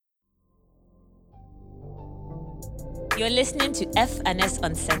You're listening to F&S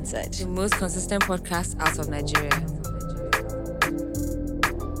Uncensored, the most consistent podcast out of Nigeria.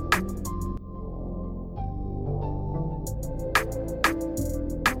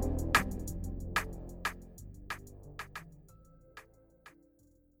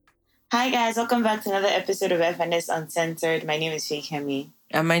 Hi guys, welcome back to another episode of F&S Uncensored. My name is Faye Kemi.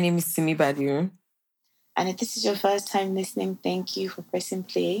 And my name is Simi Badiru. And if this is your first time listening, thank you for pressing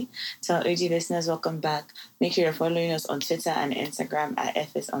play. To our OG listeners, welcome back. Make sure you're following us on Twitter and Instagram at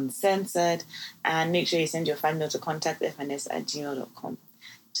FS Uncensored. And make sure you send your fan mail to contact@fns@gmail.com.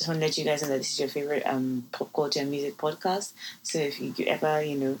 Just want to let you guys know that this is your favorite pop culture and music podcast. So if you ever,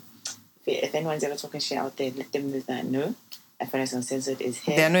 if anyone's ever talking shit out there, let them know that no. FNS Uncensored is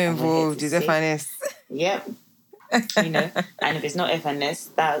here. They're not involved. It's FNS. Yep. And if it's not FNS,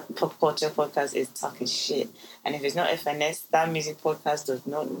 that pop culture podcast is talking shit. And if it's not FNS, that music podcast does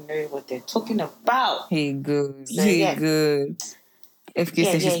not know what they're talking about. Hey, good. So, good. FK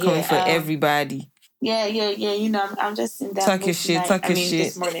says she's coming for everybody. Yeah. I'm just in that talk your shit.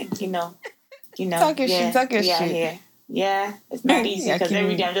 This morning, Talk your shit. Yeah, it's not easy because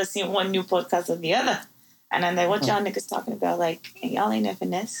every day I'm just seeing one new podcast or the other. And I'm like, what y'all niggas talking about? Like, y'all ain't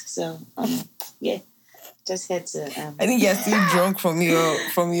FNS. So, just had to... I think you're still drunk from your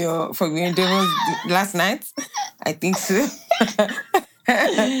endeavors last night. I think so.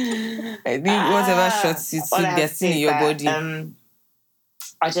 I think whatever shots you took, they're still in your body. I'm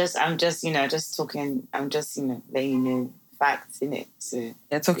just talking, letting you know facts, innit? So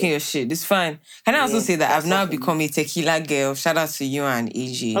you're talking your shit. It's fine. Can I also say that I've now become a tequila girl? Shout out to you and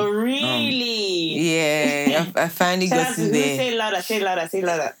AJ. Oh, really? Yeah, I finally got in there. Say louder.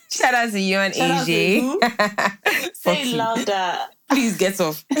 Shout out to you and AJ. Say louder. Please get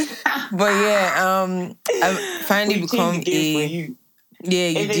off. But yeah, I've finally become a... Yeah,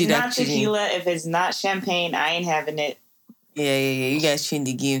 you did actually. If it's not tequila, if it's not champagne, I ain't having it. Yeah. You guys changed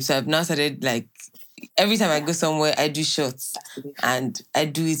the game. So I've now started, like, every time I go somewhere, I do shots. And I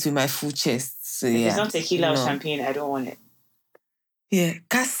do it with my full chest. So, if it's not tequila or champagne, I don't want it. Yeah.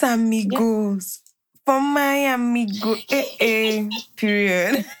 Casamigos. For my amigo.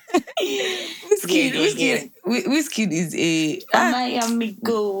 Period. Whiskey is a... my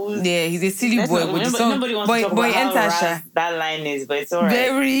amigos. Yeah, he's a silly boy. Nobody wants to talk about how that line is, but it's all right.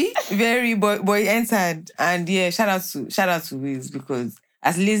 Very, very boy entered. And yeah, shout out to Wiz, because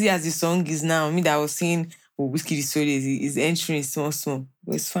as lazy as the song is now, that I was saying, Whiskey is so lazy, is entering small.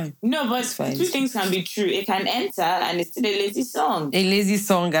 But it's fine. No, but two things can be true. It can enter and it's still a lazy song. A lazy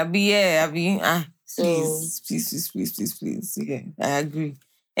song, Please. Yeah, I agree.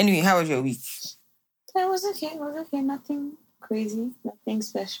 Anyway, how was your week? It was okay. Nothing crazy, nothing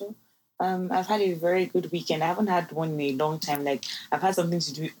special. I've had a very good weekend. I haven't had one in a long time. Like, I've had something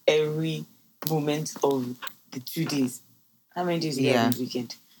to do every moment of the 2 days. How many days do you have on the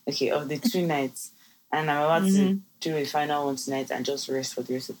weekend? Okay, of the 2 nights. And I'm about to do a final one tonight and just rest for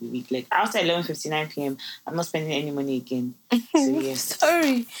the rest of the week. Like, after 11:59 p.m., I'm not spending any money again. So, yes.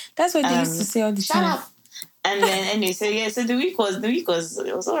 Sorry. That's what they used to say all the time. Shut up. And then, anyway, so the week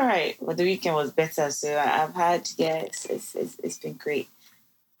was all right. But the weekend was better. So, I've had, it's been great.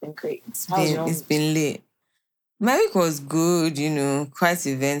 It's been lit. My week was good, quite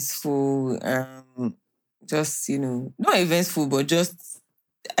eventful. Just, not eventful, but just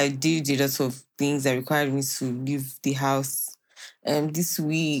I did a lot of things that required me to leave the house. This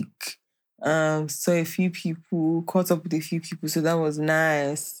week, saw a few people, caught up with a few people, so that was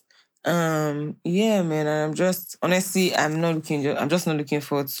nice. Yeah, man, and I'm just honestly, I'm just not looking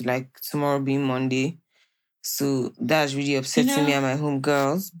forward to like tomorrow being Monday. So that's really upsetting me and my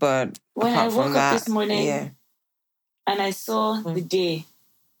homegirls. But when I woke up this morning, and I saw the day,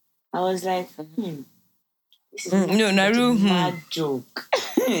 I was like, this is Naru, mad joke.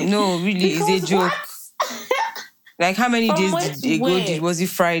 No, really, it's a joke. Like, how many days ago was it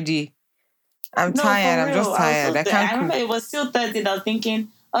Friday? I'm tired. I'm just tired. I remember it was still Thursday. I was thinking,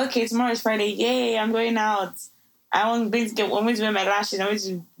 okay, tomorrow is Friday. Yay, I'm going out. I want to wear my lashes. I want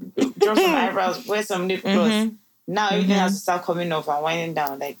to draw some eyebrows, wear some lip gloss. Now everything has to start coming off and winding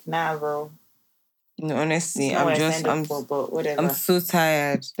down. Like, nah, bro. No, honestly, I'm so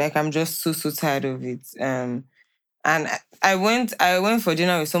tired. Like, I'm just so tired of it. And I went for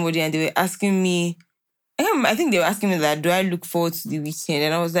dinner with somebody and they were asking me, I think they were asking me that, do I look forward to the weekend?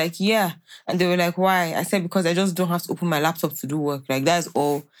 And I was like, yeah. And they were like, why? I said, because I just don't have to open my laptop to do work. Like, that's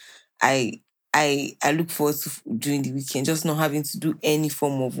all I look forward to during the weekend, just not having to do any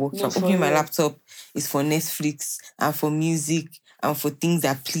form of work. So opening my laptop is for Netflix and for music and for things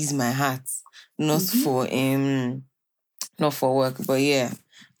that please my heart, not for work. But yeah,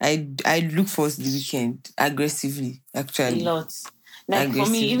 I look forward to the weekend aggressively, actually. A lot. Like for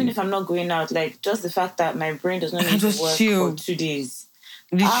me, even if I'm not going out, like just the fact that my brain does not need to work for 2 days.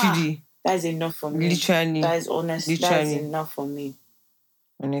 Literally. That's enough for me. Literally. That is honest. That is enough for me.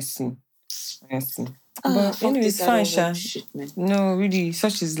 Honestly. But anyway, it's fine, Sha. No, really,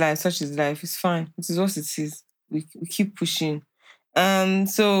 such is life. It's fine. It is what it is. We keep pushing.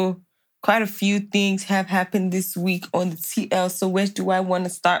 So quite a few things have happened this week on the TL. So where do I want to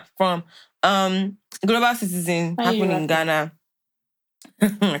start from? Global Citizen happened in Ghana.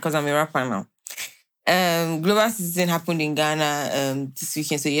 Because I'm a rapper now. Global Citizen happened in Ghana this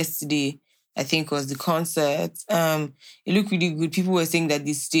weekend. So yesterday, I think, was the concert. It looked really good. People were saying that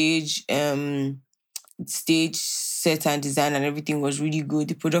the stage set and design and everything was really good.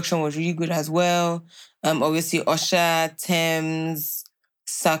 The production was really good as well. Obviously, Usher, Thames,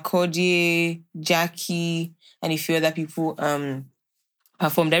 Sarkodie, Jackie, and a few other people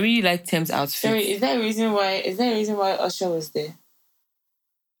performed. I really like Thames' outfit. Sorry, is there a reason why Usher was there?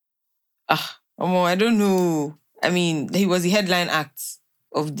 I don't know. I mean, he was the headline act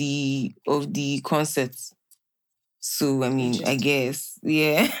of the concert. So, I mean, I guess.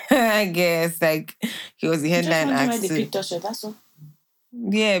 Yeah, I guess. Like, he was the headline act. Just why they picked Usher, that's all.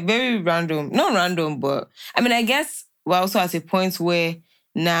 Yeah, very random. Not random, but... I mean, I guess we're also at a point where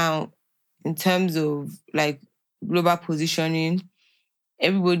now, in terms of, like, global positioning,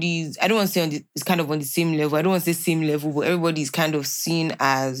 everybody's... I don't want to say it's kind of on the same level. I don't want to say same level, but everybody's kind of seen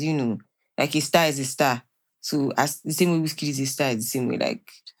as, you know, like a star is a star. So as the same way Wizkid is a star, it's the same way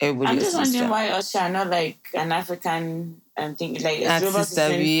like everybody else is a star. I'm just wondering why Usher not like an African thing, like a global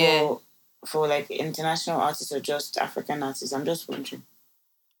system for like international artists or just African artists. I'm just wondering.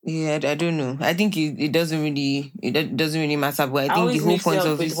 Yeah, I don't know. I think it doesn't really matter. But I think the whole point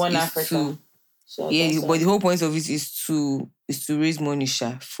of it is to but the whole point of it is to raise money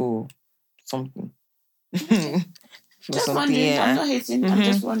for something. Just wondering. I'm not hating. I'm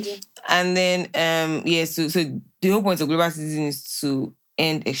just wondering. And then, so the whole point of Global Citizen is to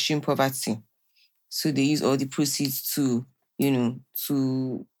end extreme poverty. So they use all the proceeds to, you know,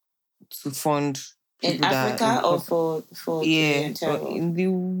 to fund in Africa or for the entire world? In the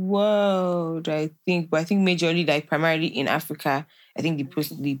world, I think. But I think majorly, like primarily in Africa. I think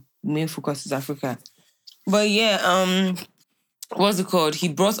the main focus is Africa. But what's it called? He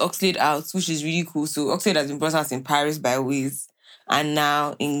brought Oxlade out, which is really cool. So Oxlade has been brought out in Paris by Wiz and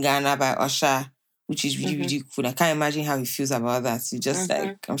now in Ghana by Usher, which is really, really cool. I can't imagine how he feels about that. He's just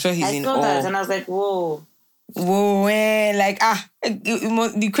like, I'm sure he's in awe. I saw that and I was like, whoa. Whoa, like,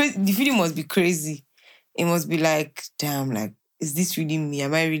 the feeling must be crazy. It must be like, damn, like, is this really me?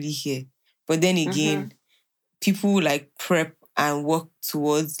 Am I really here? But then again, people like prep and work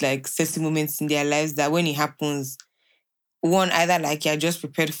towards like certain moments in their lives that when it happens, one, either like you're just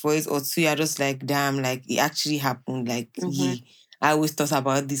prepared for it, or two, you're just like, damn, like it actually happened. Like, I always thought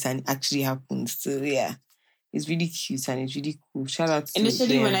about this and it actually happened. So yeah, it's really cute and it's really cool. Shout out to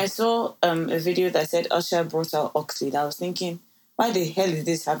Initially, when I saw a video that said Usher brought out Oxlade, I was thinking, why the hell is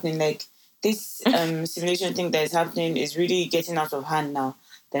this happening? Like, this simulation thing that is happening is really getting out of hand now.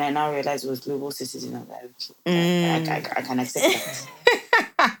 Then I now realized it was Global Citizen. I'm like, okay, I can accept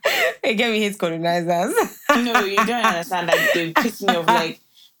that. They get me hate colonizers. No, you don't understand. Like, they pissed me off. Like,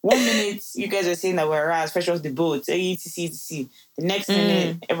 1 minute, you guys are saying that we're aroused, fresh off the boat, etc. The next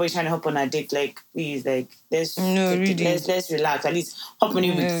minute, everybody's trying to hop on a dick. Like, please, like, let's relax. At least hop on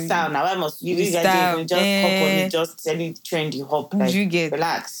it with style. Now, why must you guys just hop on it, just any trendy hop? Like,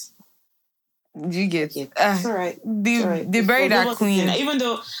 relax. You get it. It's all right. They buried that queen. Even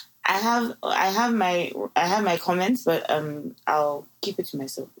though I have my comments, but I'll keep it to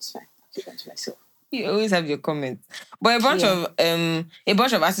myself. It's fine. I'll keep it to myself. You always have your comments. But a bunch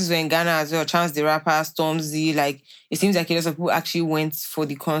of artists were in Ghana as well. Chance the Rapper, Stormzy, like it seems like a lot of people actually went for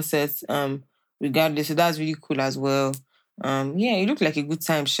the concert, regardless. So that's really cool as well. It looked like a good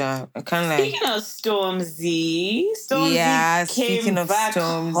time, Sha. I can't lie. Speaking of Stormzy came back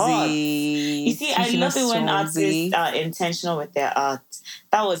hot. You see, I love it when artists are intentional with their art.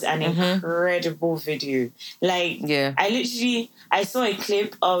 That was an incredible video. Like, I saw a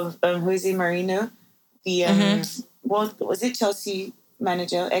clip of Jose Mourinho, the what was it, Chelsea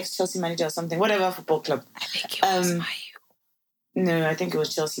manager, ex-Chelsea manager or something, whatever football club. I think it was Man U. No, I think it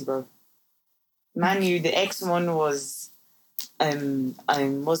was Chelsea, bro. Man U, the ex one was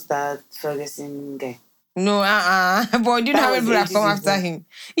what's that Ferguson guy? No, but you know how many people have come after him.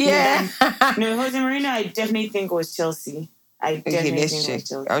 Yeah. No, Jose Mourinho, I definitely think it was Chelsea. Let's check.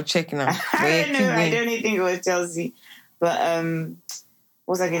 I'll check now. I definitely think it was Chelsea. But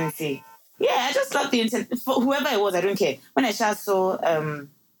what was I going to say? Yeah, I just love the intent. For whoever it was, I don't care. When I just saw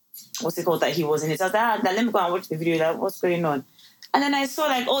what's it called, that he was in it. So I was like, let me go and watch the video, like, what's going on? And then I saw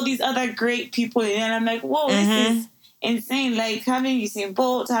like all these other great people in it, and I'm like, whoa, this is insane. Like having Usain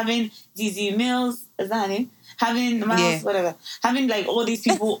Bolt, having ZZ Mills, is that her name? Having Miles, whatever. Having like all these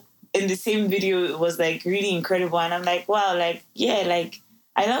people in the same video was like really incredible. And I'm like, wow, like, yeah, like,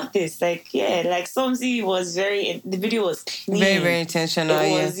 I love this. Like, yeah, like Stormzy was the video was clean. Very, very intentional.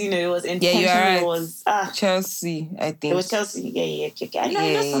 It was, it was intentional. Yeah, you're right. It was Chelsea, I think. It was Chelsea. Yeah.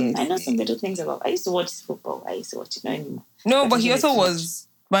 I know some little things about. I used to watch football. I used to watch it, not anymore. No, but he also was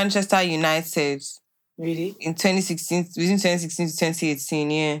Manchester United. Really? In 2016, between 2016 to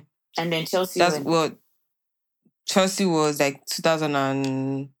 2018, yeah. And then Chelsea. That's what Chelsea was like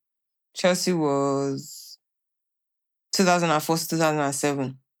 2000 Chelsea was 2004 to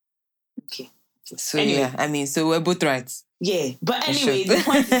 2007. Okay. So anyway. Yeah, I mean, so we're both right. Yeah, but anyway, the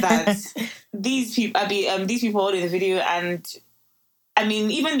point is that these people all in the video, and I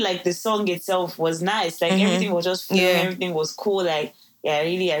mean, even like the song itself was nice. Like everything was just flowing, everything was cool. Like, yeah, I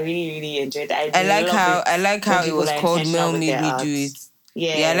really enjoyed it. I like how it was called Mel Made Me Do It.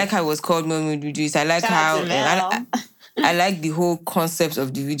 Yeah, I like how it was called Mel Made Me Do It. I like I like the whole concept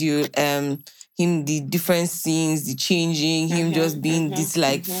of the video. Him, the different scenes, the changing, him just being this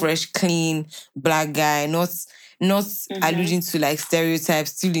like fresh, clean black guy, not alluding to like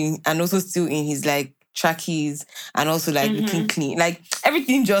stereotypes, and also still in his like trackies, and also like looking clean. Like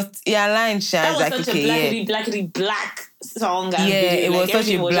everything just aligned. That was like, such a blackity black song. Yeah, it was like,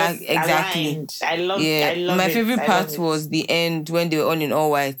 such a black, exactly. Aligned. I love it. My favorite part was the end when they were all in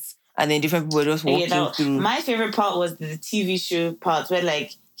all white, and then different people were just walking through. My favorite part was the TV show part where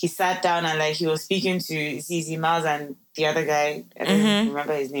like he sat down and like he was speaking to ZZ Miles and the other guy. I don't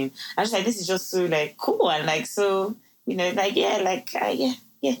remember his name. I was like, this is just so like cool and like so, like yeah.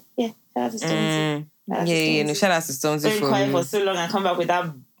 Shout out to Stormzy. Shout out to Stormzy for quiet for so long and come back with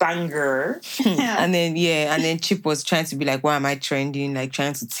that banger. and then Chip was trying to be like, why am I trending? Like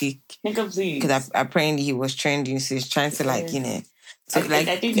trying to take, nigga, please, because apparently he was trending, so he's trying to like So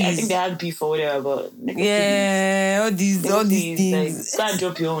I think they had beef or whatever, but all these things. Like, go and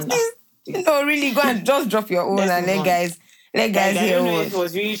drop your own. No, really, go and just drop your own and let guys hear. I don't know if it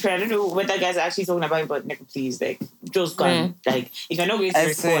was really true. I don't know what that guys are actually talking about, but please, like, just go and, like, if you're not going to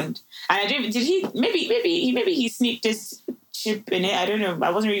respond. And did he maybe he sneaked this chip in it? I don't know. I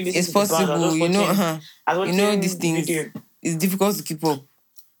wasn't really listening. It's possible, these things. It's difficult to keep up.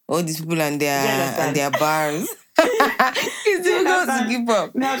 All these people and their bars. It's difficult to keep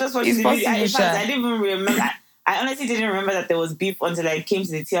up. No, just watching the video. I didn't even remember. I honestly didn't remember that there was beef until I came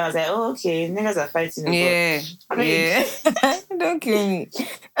to the tea. I was like, oh, okay, niggas are fighting. Yeah. Don't kill me.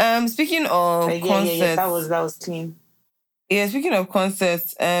 Speaking of concerts. That was clean. Yeah, speaking of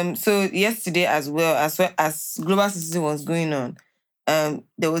concerts, so yesterday as well as Global Citizen was going on,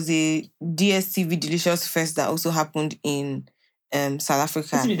 there was a DSTV Delicious Fest that also happened in South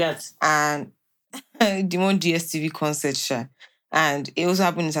Africa. What's that? And the one DSTV concert show. And it also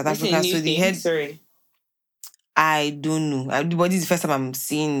happened in South Africa. So the head... Sorry. I don't know. But this is the first time I'm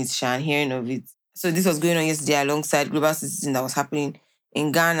seeing it and hearing of it. So this was going on yesterday alongside Global Citizen that was happening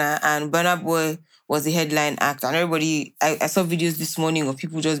in Ghana. And Burna Boy was the headline act. And everybody... I saw videos this morning of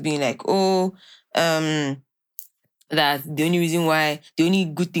people just being like, that the only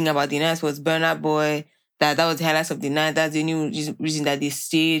good thing about the night was Burna Boy, that was the highlights of the night. That's the only reason that they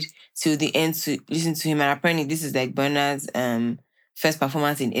stayed till the end to listen to him. And apparently this is like Burna's first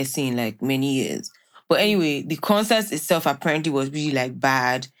performance in SA in like many years. But anyway, the concert itself apparently was really like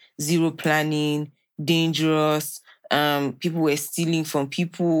bad, zero planning, dangerous. People were stealing from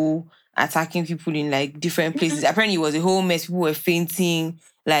people, attacking people in like different places. Apparently it was a whole mess. People were fainting.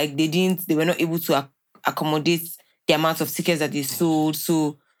 Like they were not able to accommodate the amount of tickets that they sold.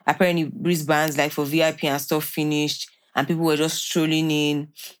 So apparently wristbands like for VIP and stuff finished, and people were just strolling in.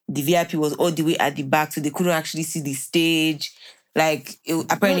 The VIP was all the way at the back, so they couldn't actually see the stage. Like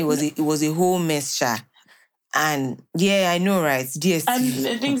apparently it was a whole mess, Sha. And yeah, I know, right? DSTV. And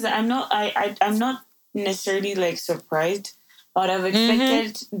the things that I'm not necessarily like surprised, but I've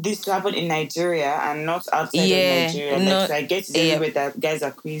expected this to happen in Nigeria and not outside of Nigeria. So I get to deal with that. Guys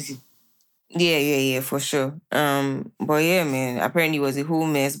are crazy. Yeah, for sure. But yeah, man, apparently it was a whole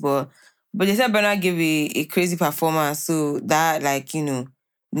mess. But they said Burna gave a crazy performance, so that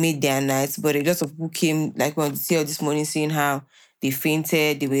made their nights. But a lot of people came like on the TL this morning saying how they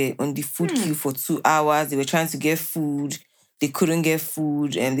fainted. They were on the food queue for 2 hours. They were trying to get food. They couldn't get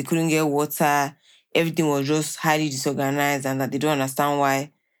food, and they couldn't get water. Everything was just highly disorganized, and that they don't understand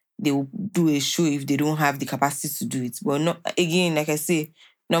why they will do a show if they don't have the capacity to do it. But not again, like I say,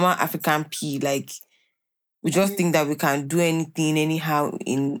 normal African P, like We just think that we can do anything anyhow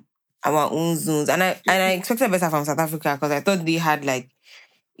in our own zones. And I expected better from South Africa because I thought they had like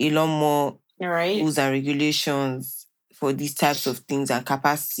a lot more rules and regulations for these types of things and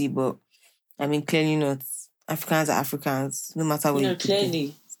capacity. But I mean, clearly not. Africans are Africans, no matter what you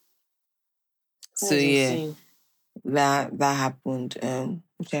clearly. So yeah, that happened,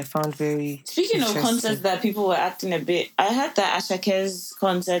 which I found very. Speaking of concerts that people were acting a bit, I heard that Ashake's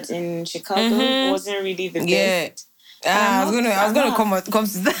concert in Chicago wasn't really the best. I was gonna come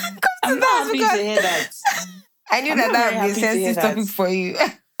to that. I'm not happy to hear that. I knew that would be a sensitive topic for you. No,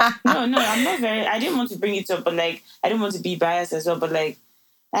 I'm not very. I didn't want to bring it up, but like I didn't want to be biased as well. But like,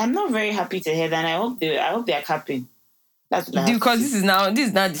 I'm not very happy to hear that. And I hope they are capping. That's what because this is now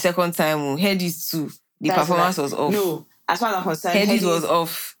the second time we heard this too. The performance was off. No, as far as I'm concerned, Headies was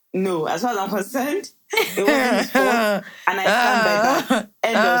off. No, as far as I'm concerned, it wasn't his fault, and I stand by that.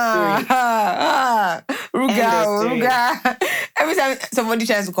 End of story. Ruga. Every time somebody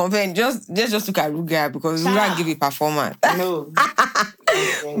tries to complain, just look at Ruga because Ruga gave a performance. No.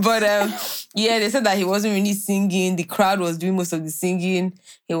 But they said that he wasn't really singing. The crowd was doing most of the singing.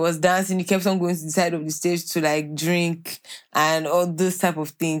 He was dancing. He kept on going to the side of the stage to like drink and all those type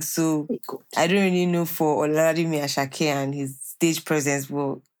of things. So I don't really know for Olaradimi Ashake and his stage presence,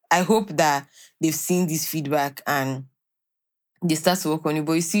 but I hope that they've seen this feedback and they start to work on it.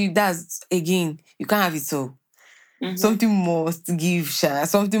 But you see, that's again, you can't have it all. Mm-hmm. Something must give,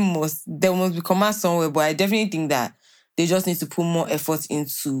 there must be comma somewhere. But I definitely think that they just need to put more effort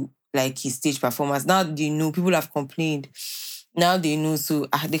into like his stage performance. Now they know, people have complained. Now they know, so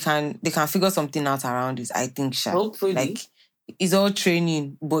they can figure something out around it. I think, hopefully, like it's all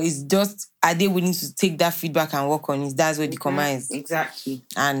training, but it's just are they willing to take that feedback and work on it? That's where the comma is exactly,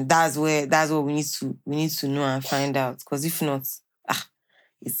 and that's what we need to know and find out. Because if not,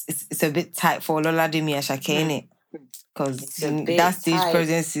 it's a bit tight for Olaradimi Ashake, innit? Because that stage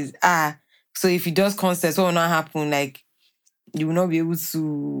presence is so if he does concerts, what will not happen? Like you will not be able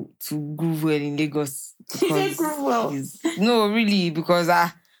to groove well in Lagos. Groove well? No, really, because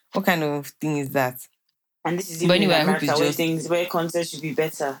what kind of thing is that? And this is even in America where concerts should be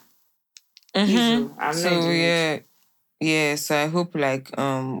better. Mm-hmm. So I hope like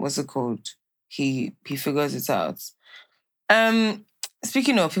what's it called? He figures it out.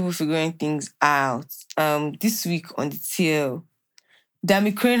 Speaking of people figuring things out, this week on the TL,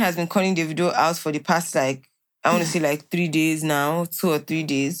 Dami Crane has been calling Davido out for the past like I want to say like 3 days now, 2 or 3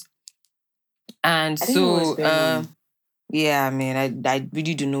 days. And so yeah, man, I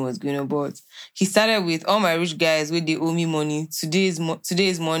really don't know what's going on. But he started with all my rich guys where they owe me money. Today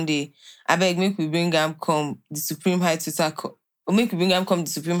is Monday. I beg, make we bring them come the Supreme High Twitter court. Or make we bring them come the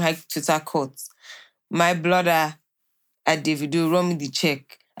Supreme High Twitter court. My brother at Davido, run me the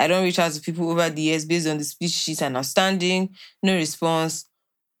check. I don't reach out to people over the years based on the split sheets and outstanding. No response.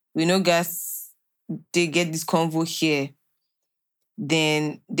 We know gas. They get this convo here.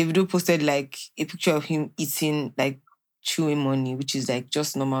 Then Davido posted like a picture of him eating like chewing money, which is like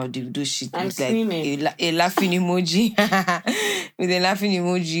just normal Davido shit. I'm with screaming. Like a laughing emoji. With a laughing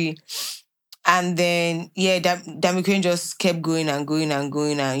emoji. And then Dami Crane just kept going and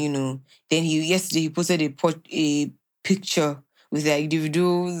you know. Then yesterday he posted a picture with like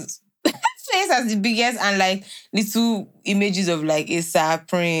Davido's face as the biggest and like little images of like Asa,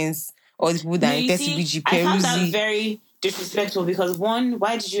 Prince, all the people that are TBG, Peruzzi. I found that very disrespectful because one,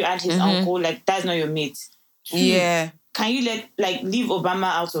 why did you add his uncle? Like that's not your mate. Two, can you leave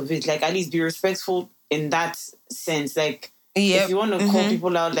Obama out of it? Like at least be respectful in that sense. Like if you want to call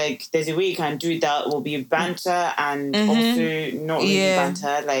people out, like there's a way you can do it that will be banter and also not really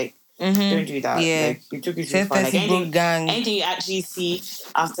banter. Like don't do that. Yeah. Like you took it too far. Like anything you actually see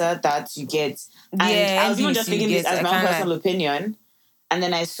after that you get. And I was even just thinking this as my own personal opinion. And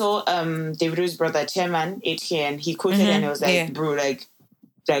then I saw Davido's brother, Chairman, here, and he quoted and it was like, bro, like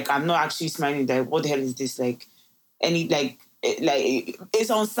I'm not actually smiling. Like, what the hell is this? Like, any it's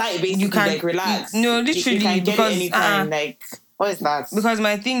on site basically. You can relax. No, literally, you can get it anytime. Like, what is that? Because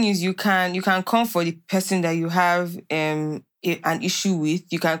my thing is, you can come for the person that you have an issue with.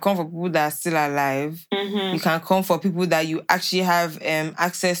 You can come for people that are still alive. You can come for people that you actually have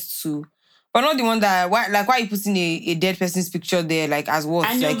access to. But not the one that why are you putting a dead person's picture there? Like as what?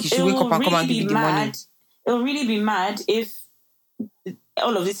 And like you should wake up and come and give you the money. It will really be mad if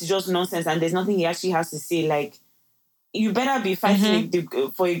all of this is just nonsense and there's nothing he actually has to say. Like you better be fighting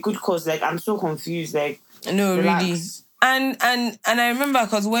for a good cause. Like I'm so confused. Like no, relax. And I remember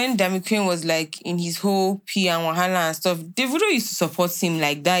because when Dami Queen was like in his whole P and Wahala and stuff, Davido used to support him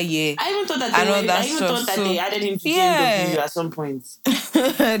like that year. I even thought that they added him to DMW at some point.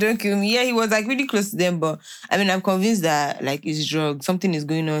 Don't kill me. Yeah, he was like really close to them, but I mean, I'm convinced that like it's drug. Something is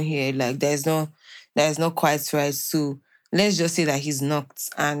going on here. Like there's no quite right. So let's just say that he's knocked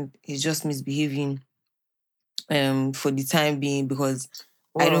and he's just misbehaving for the time being because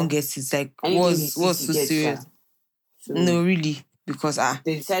I don't get it. Like what's so serious? So no, really, because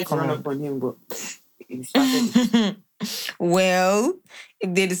they decided to run up on him, but he started. Well,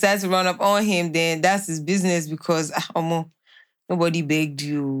 if they decide to run up on him, then that's his business because nobody begged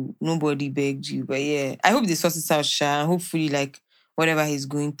you. But yeah, I hope they sort it out, Sha. Hopefully, like whatever he's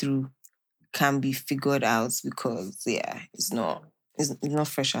going through can be figured out because it's not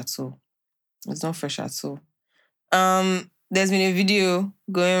fresh at all. It's not fresh at all. There's been a video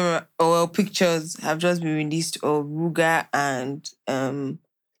pictures have just been released of Ruger and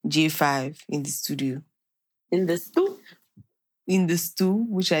J5 in the studio. In the stew,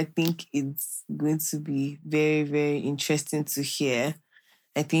 which I think is going to be very, very interesting to hear.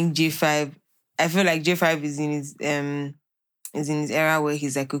 I think J5, I feel like J5 is in his era where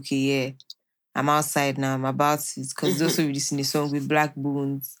he's like, okay, yeah, I'm outside now, I'm about it. Because he's also releasing a song with Black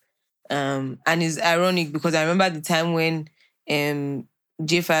Bones. And it's ironic because I remember the time when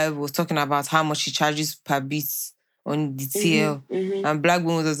J5 was talking about how much he charges per beat on the TL. And Black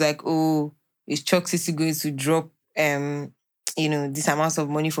Bones was like, oh, is Chuck City going to drop this amount of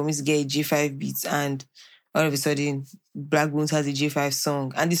money for me to get a J5 beat? And all of a sudden, Black Bones has a J5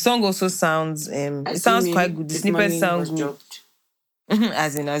 song. And the song also sounds, it sounds quite good. The snippet sounds good.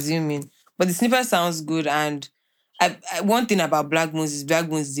 As in, assuming. But the snippet sounds good. And one thing about Black Bones is a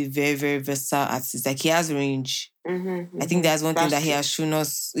very, very versatile artist. Like, he has range. I think that's one thing that he has shown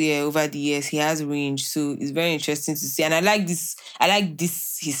us over the years. He has range. So it's very interesting to see. And I like this,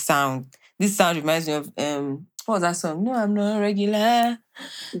 his sound. This sound reminds me of, what was that song? No, I'm not regular.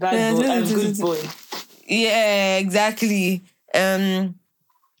 Good boy. Yeah, exactly. So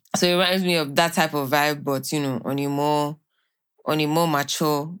it reminds me of that type of vibe, but, on a more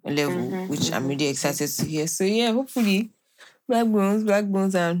mature level, which I'm really excited to hear. So yeah, hopefully Black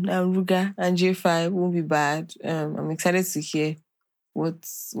Bones and Ruger and J5 won't be bad. I'm excited to hear what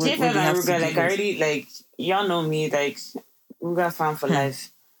J5 and Ruger, like, I already, like, y'all know me, like, Ruger fan for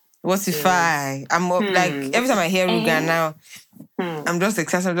life. What if I'm up, like, every time I hear Ruger now, I'm just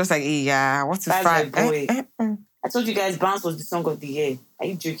excited. I'm just like, hey, yeah, what if I told you guys Bounce was the song of the year. Are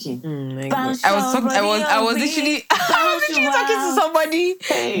you joking? I was literally talking to somebody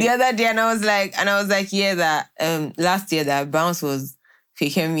the other day and I was like, yeah, that last year that Bounce was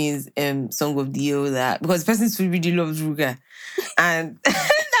Fekemi's song of the year, that because the person really loves Ruger. And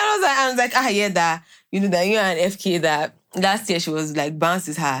I was like, yeah, that that you and FK that last year she was like, Bounce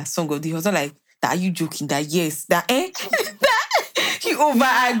is her song of the year. I was not like, that are you joking? That yes, that he over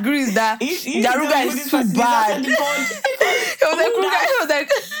agrees that Ruger is too bad. He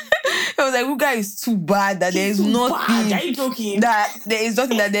was like, Ruger is too bad, that there is nothing. Bad. Are you joking? That there is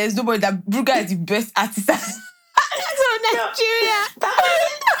nothing, that there is nobody, that Ruger is the best artist. So Nigeria.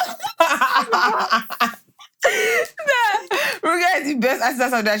 Ruger is the best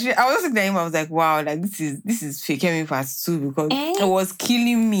artist of Nigeria. I was looking at him, I was like, wow, like this is Fekemi part 2 because it was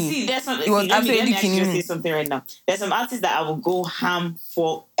killing me. See, there's some, it was absolutely killing me. Say something right now. There's some artists that I will go ham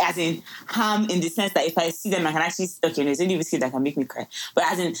for, as in ham in the sense that if I see them, I can actually, okay, there's only whiskey that can make me cry. But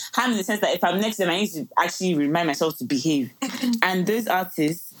as in ham in the sense that if I'm next to them, I need to actually remind myself to behave. And those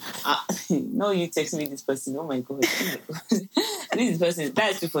artists, no, you text me this person. Oh my God. This person,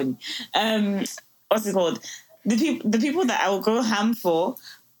 that is too funny. What's it called? The people that I will go ham for,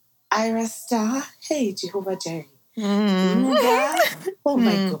 Ira Star, hey, Jehovah Jerry. Oh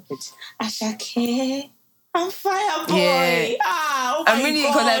my God. Ashake, I'm Fire Boy. Yeah. Oh my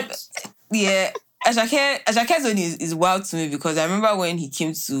God. Ashake's one is wild to me because I remember when he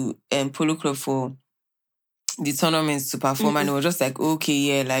came to Polo Club for the tournaments to perform and it was just like, okay,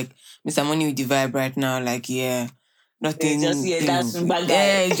 yeah, like Mr. Money with the vibe right now, like, yeah. Nothing. That Sungba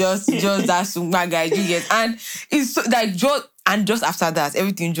guy. Yeah, just that Sungba guy. You get, and it's so, like just after that,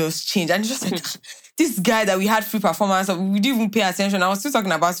 everything just changed, and it's just like this guy that we had free performance of, we didn't even pay attention. I was still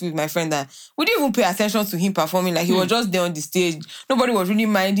talking about it with my friend that we didn't even pay attention to him performing. Like he was just there on the stage. Nobody was really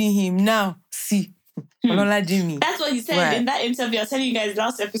minding him. Now, see. Olola Jimmy. That's what he said in that interview. I was telling you guys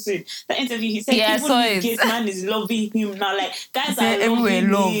last episode. That interview, he said even his gate man is loving him now. Like guys are loving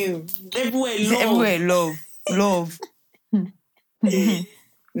him. Everywhere love.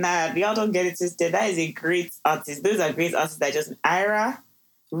 Nah, y'all don't get it twisted. That is a great artist. Those are great artists that just Ira,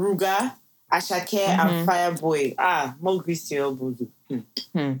 Ruger, Ashake and Fireboy. More grease to your body. Now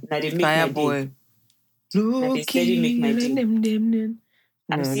they make Fireboy. Now they steady make my day.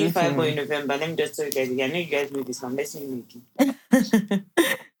 I'm seeing Fireboy in November. Let me just tell you guys again. I know you guys know this one. Let's make it.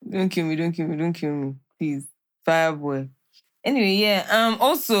 Don't kill me, please. Fireboy. Anyway, yeah.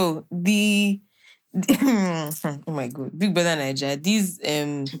 Also oh my god, Big Brother Nigeria. These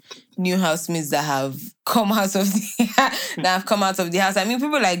new housemates that have come out of the house. I mean,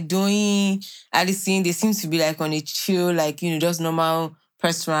 people like doing Alison, they seem to be like on a chill, like, just normal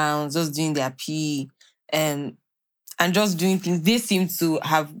press rounds, just doing their pee, and just doing things. They seem to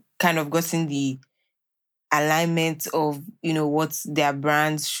have kind of gotten the alignment of what their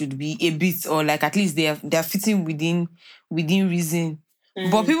brands should be a bit, or like at least they're fitting within reason.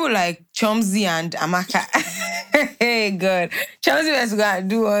 But people like Chomzy and Amaka, hey God, Chomzy was going to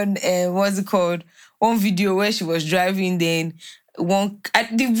do one video where she was driving. Then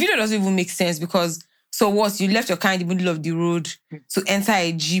the video doesn't even make sense because you left your car in the middle of the road to enter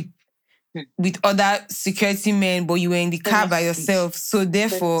a jeep with other security men, but you were in the car by yourself. So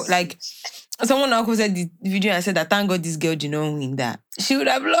therefore, like, someone now posted the video and said that thank God this girl did not win that. She would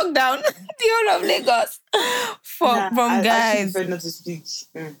have locked down the whole of Lagos from guys. I prefer not to speak.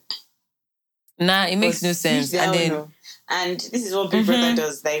 Nah, it makes no sense. And this is what Big Brother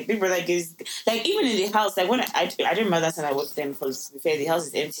does. Like, Big Brother gives, like, even in the house, like, when I don't remember that time I watched them because, to be fair, the house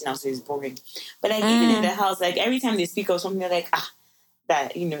is empty now, so it's boring. But, like, even in the house, like, every time they speak of something, they're like,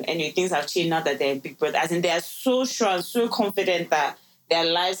 that, anyway, things have changed now that they're Big Brother. As in, they are so sure and so confident that their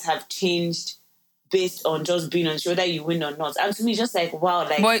lives have changed based on just being on show, whether you win or not. And to me, just like, wow,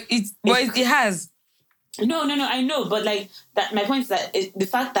 like... But it has. No, I know. But, like, that my point is that the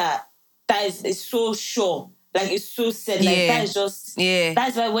fact that is so sure, like, it's so set, like, that is just... Yeah.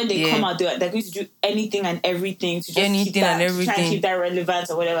 That's why when they come out, they're going to do anything and everything to just try and keep that relevant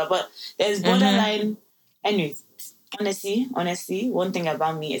or whatever. But there's borderline... Anyway, honestly, one thing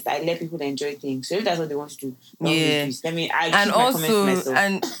about me is that I let people enjoy things. So if that's what they want to do, let me...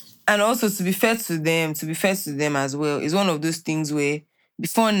 And also, to be fair to them as well, is one of those things where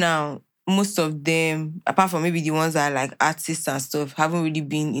before now, most of them, apart from maybe the ones that are like artists and stuff, haven't really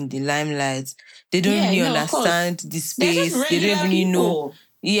been in the limelight. They don't really understand the space. They don't really know.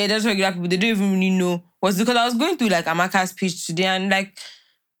 Yeah, that's regular people. They don't even really know what's because I was going through like Amaka's pitch today, and like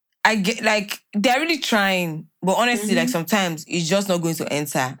I get like they're really trying, but honestly, like sometimes it's just not going to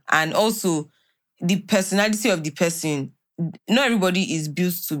enter. And also, the personality of the person. Not everybody is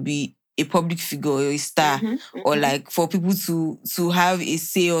built to be a public figure or a star or like for people to have a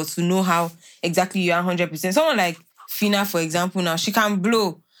say or to know how exactly you are 100%. Someone like Fina, for example, now she can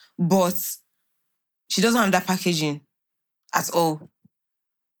blow, but she doesn't have that packaging at all.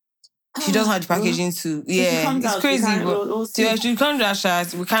 She doesn't have the packaging to... Yeah, it's crazy. She comes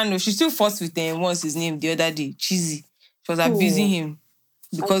out, we can't know. She still fought with him. What's his name the other day? Cheesy. She was abusing him.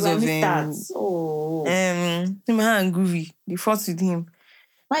 Because of him and Groovy. They fought with him.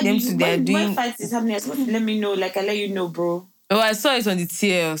 When fight is happening, let me know. Like, I let you know, bro. Oh, I saw it on the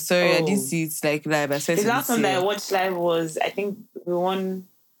TL. Sorry, I didn't see it like live. I saw it the last one that I watched live was, I think that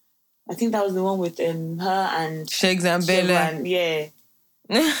was the one with her and Sheikh Zambella. Yeah.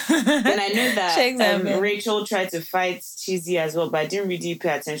 Then I know that Rachel tried to fight Cheesy as well, but I didn't really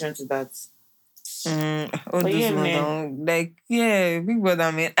pay attention to that. Big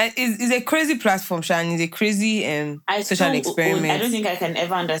Brother, man. It's a crazy platform, Shan. It's a crazy social experiment. I don't think I can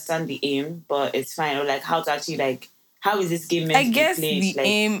ever understand the aim, but it's fine. Or like how to actually like how is this game meant to be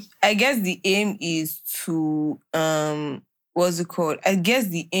played? I guess the aim is to what's it called? I guess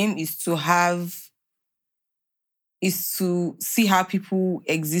the aim is to see how people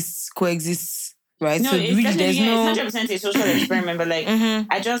coexist, right? No, so it's really, there's no 100% a social experiment, but like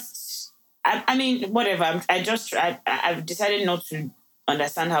I mean, whatever. I've decided not to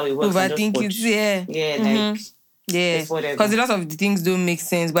understand how it works. But I think it's because a lot of the things don't make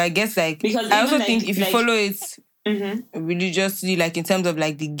sense. But I guess because I also think if you follow it religiously, like in terms of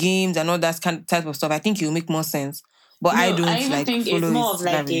like the games and all that type of stuff, I think it will make more sense. But I don't think it's more of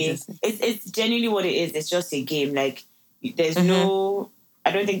like it's genuinely what it is. It's just a game. Like there's no. I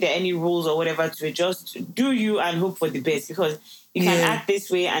don't think there are any rules or whatever to it. Just do you and hope for the best, because you can act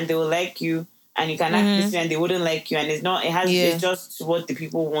this way and they will like you, and you can act this way and they wouldn't like you, and it's not. It's just what the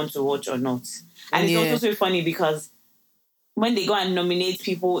people want to watch or not. And it's also so funny because when they go and nominate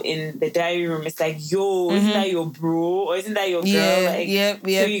people in the diary room, it's like, yo, isn't that your bro or isn't that your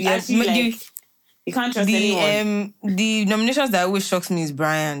girl? So you you can't trust anyone. The nominations that always shocks me is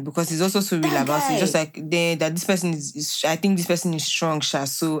Brian, because he's also so real about it. Just like that this person is I think this person is strong, Sha.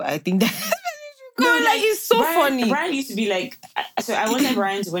 So I think that God, like it's so funny. Brian used to be like, so I wanted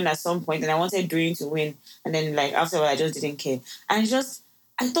Brian to win at some point, and I wanted Dwayne to win, and then like afterwards I just didn't care. And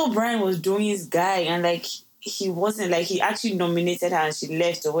I thought Brian was Dwayne's guy, and like he wasn't. Like he actually nominated her and she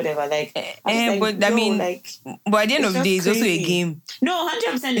left or whatever. Like, but I mean, like, but at the end of the day, it's also a game. No,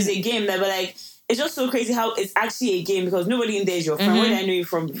 100% is a game. But like, it's just so crazy how it's actually a game because nobody in there is your friend. Where did I know you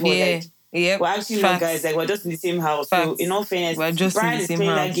from before? Yeah. Like, we're actually not guys. Like, we're just in the same house. Facts. So, in all fairness, Brian is playing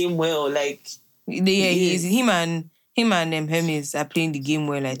that game well. Like, him and Hermes are playing the game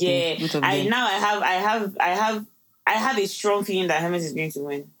well. I think. Both of them. I have a strong feeling that Hermes is going to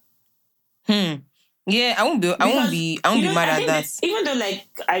win. Yeah, I won't be mad at that. Even though like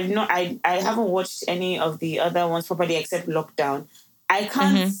I haven't watched any of the other ones properly except Lockdown. I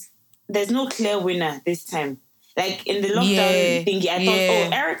can't. There's no clear winner this time. Like in the Lockdown thingy, I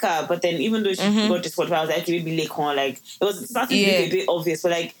thought, Erica. But then even though she got disqualified, I was like, maybe Lekon. Like it was starting to be a bit obvious.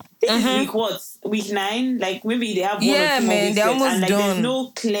 But like this is week 9? Like maybe they have one or two more weeks they're almost and like done. there's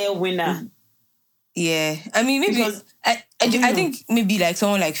no clear winner. Yeah, I mean maybe because, I think maybe like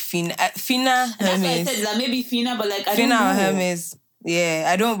someone like Fina Hermes. That's why I said that maybe Fina, but like I Fina don't know. or Hermes. Yeah,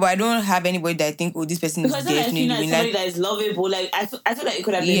 I don't have anybody that I think this person because is definitely like Fina is somebody that is lovable. Like I feel like it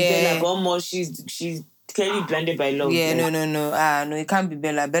could have been Bella, but more she's clearly blinded by love. Yeah, like. No, it can't be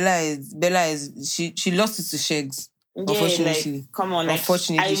Bella. Bella is she lost it to Shegs. Unfortunately, like, come on, like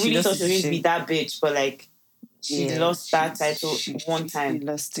unfortunately, I really thought she was going to be that bitch, but like she lost that title one time. She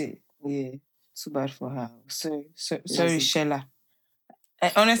lost it. Yeah. Too bad for her. Sorry, Shella.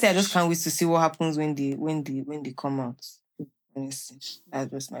 Honestly, I just can't wait to see what happens when they come out. Honestly, that's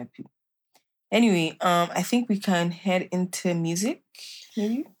just my pick. Anyway, I think we can head into music.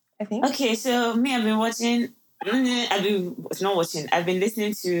 Maybe I think. Okay, so me, I've been listening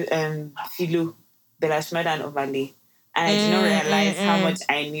to Philo, Bella Shmurda and Overlay. And I did not realize how much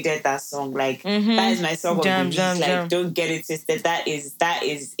I needed that song. Like that is my song of the week. Like don't get it twisted. That is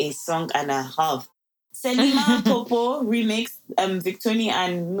a song and a half. Selima Popo remix Victoni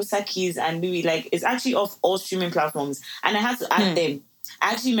and Musa Keys and Louis. Like it's actually off all streaming platforms. And I had to add them.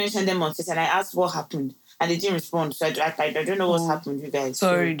 I actually mentioned them on Twitter and I asked what happened. And they didn't respond. So I don't know what's happened, you guys.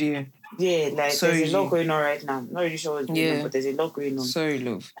 Sorry, dear. Yeah, like there's a lot going on right now. I'm not really sure what's going on, but there's a lot going on. Sorry,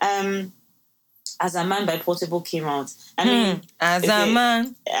 love. As a Man by Portable came out. I mean, As a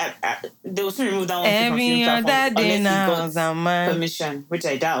Man. They will soon remove that one. Every other day now, As a Man. Permission, which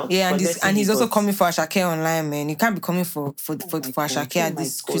I doubt. Yeah, and he's also coming for Ashake online, man. You can't be coming for Ashake at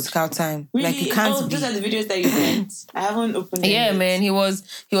this critical time. Really? Like you can't be. Those are the videos that you sent. I haven't opened them. Yeah, man. He was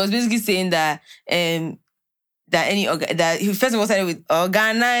basically saying that that he first of all started with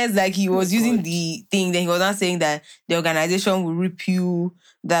organize, like he was using the thing. Then he was not saying that the organization will rip you.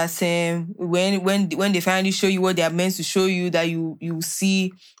 That when they finally show you what they are meant to show you, that you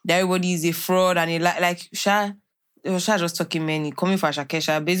see that everybody is a fraud and like Sha just talking, man. He coming for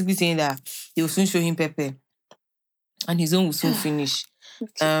Ashake, basically saying that they will soon show him Pepe and his own will soon finish.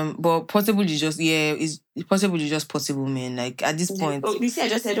 Okay. But Portable is just Portable is just Portable, man. Like at this point, you see, I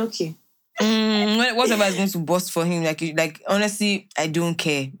just said okay. Whatever is going to bust for him, like honestly, I don't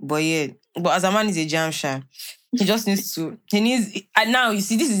care. But As a Man is a jam Sha. He just needs to. And now you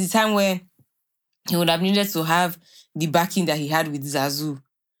see, this is the time where he would have needed to have the backing that he had with Zazu,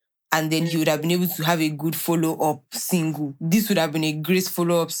 and then he would have been able to have a good follow-up single. This would have been a great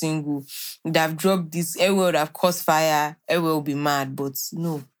follow-up single. Would have dropped this. Everyone would have caused fire. Everyone would be mad, but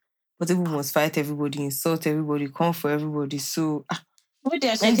no. Portable must fight everybody, insult everybody, come for everybody. So, what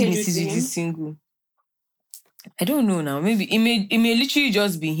did I say to this single? I don't know now. Maybe it may literally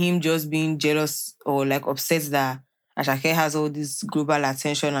just be him just being jealous or like upset that Ashake has all this global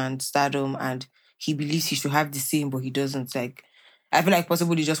attention and stardom and he believes he should have the same, but he doesn't. Like, I feel like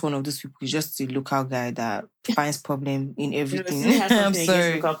Portable is just one of those people. He's just a local guy that finds problem in everything. I'm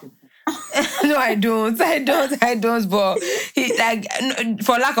sorry. No, I don't. But he, like,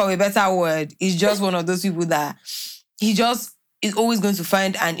 for lack of a better word, he's just one of those people that he just is always going to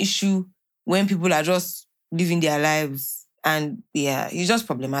find an issue when people are just living their lives, and he's just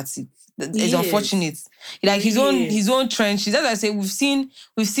problematic. It's unfortunate. Like his own trenches. As I say, we've seen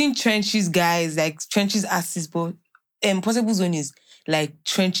trenches guys, like trenches asses, but Portable Zone is like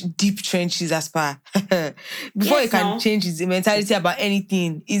deep trenches as per. Before he can change his mentality about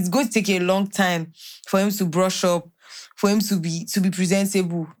anything, it's going to take a long time for him to brush up, for him to be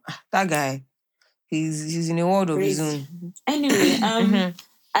presentable. That guy, he's in a world of his own. Anyway,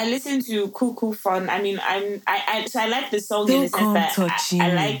 I listen to Cool Fun. I mean, I like the song in the sense that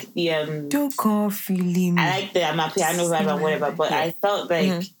I like the Don't come feeling. I like the Amapiano vibe and whatever, but I felt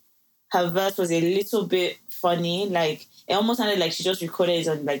like her verse was a little bit funny. Like, it almost sounded like she just recorded it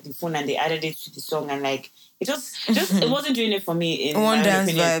on like the phone and they added it to the song, and like it it wasn't doing it for me in One my dance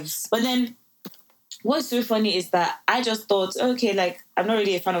opinion. vibes. But then what's so funny is that I just thought, okay, like I'm not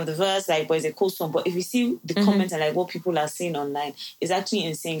really a fan of the verse, like, but it's a cool song. But if you see the comments and like what people are saying online, it's actually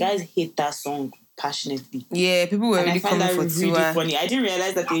insane. Guys hate that song passionately. Yeah, people were really coming for really Tiwa. funny. I didn't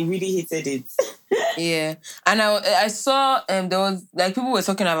realize that they really hated it. Yeah, and I saw there was like people were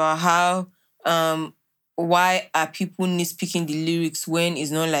talking about how why are people nitpicking the lyrics when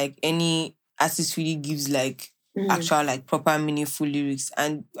it's not like any artist really gives like actual like proper meaningful lyrics.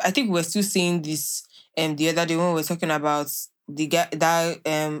 And I think we're still saying this the other day when we were talking about the guy that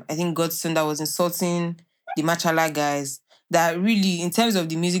I think Godson that was insulting the Machala guys, that really in terms of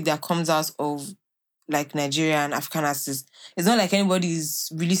the music that comes out of like Nigerian African artists, it's not like anybody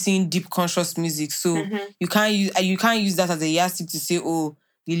is releasing deep conscious music. So you can't use that as a yardstick to say, oh,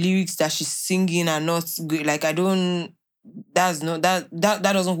 the lyrics that she's singing are not good. Like that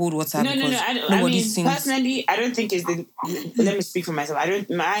doesn't hold water. No. I mean, sings. Personally, I don't think it's the. Let me speak for myself. I don't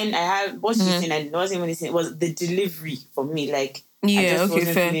mind. I have what she's saying. I wasn't really saying. It was the delivery for me. Like, I just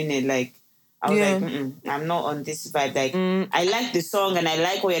wasn't feeling it. Like, I was like, I'm not on this vibe. Like, I like the song and I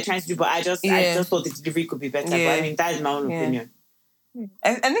like what you're trying to do, but I just thought the delivery could be better. But I mean, that is my own opinion.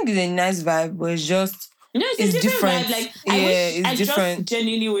 I think it's a nice vibe, but it's just it's different. Vibe. Like, I different. Just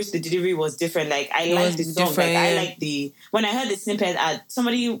genuinely wish the delivery was different. Like, I like the song. Like, I like when I heard the snippet at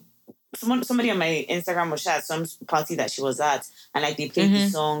somebody on my Instagram was at some party that she was at, and like they played the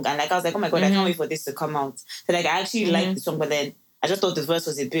song, and like I was like, oh my god, I can't wait for this to come out. So like I actually liked the song, but then I just thought the verse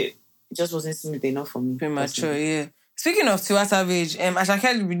was it just wasn't smooth enough for me. Premature, yeah. Speaking of Tiwa Savage,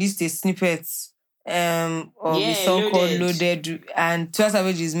 Asake released a snippet of a song called Loaded, and Tiwa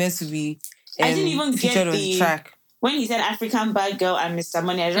Savage is meant to be I didn't even featured get on the track. When he said African Bad Girl and Mr.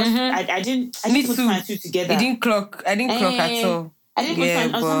 Money, I didn't put my two together. I didn't clock at all. I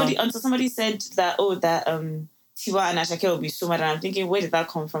didn't put somebody said that Tiwa and Asake will be so mad, and I'm thinking, where did that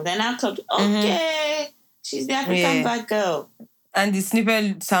come from? Then I thought, okay, she's the African Bad Girl. And the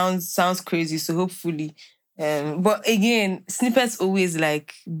snippet sounds crazy, so hopefully. But again, snippets always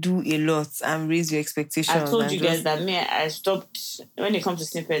like do a lot and raise your expectations. I told you guys that I stopped when it comes to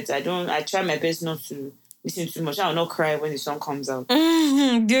snippets. I try my best not to listen too much. I will not cry when the song comes out.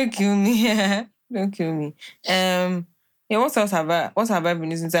 Don't kill me. Don't kill me. What else have I been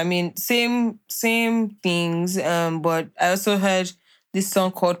listening to? I mean, same things. But I also heard this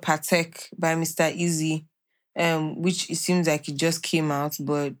song called Patek by Mr. Easy. Which it seems like it just came out,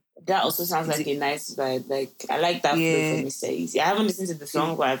 but that also sounds like a nice vibe. Like I like that flow from Mr. Easy. I haven't listened to the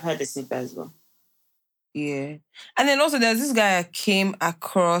song, but I've heard the snippet as well. Yeah, and then also there's this guy I came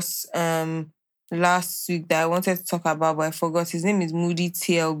across last week that I wanted to talk about, but I forgot. His name is Moody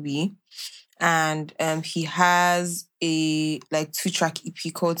TLB, and he has a like 2-track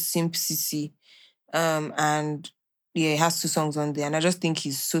EP called Simp City, and he has 2 songs on there, and I just think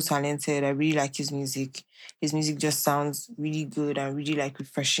he's so talented. I really like his music. His music just sounds really good and really like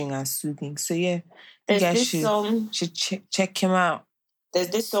refreshing and soothing. So yeah, you guys should check him out. There's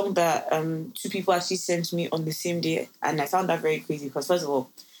this song that 2 people actually sent me on the same day, and I found that very crazy because first of all,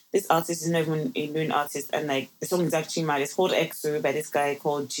 this artist is not even a known artist, and like the song is actually mad. It's called EXO by this guy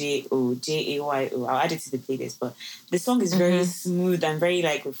called Jayo. I'll add it to the playlist, but the song is very smooth and very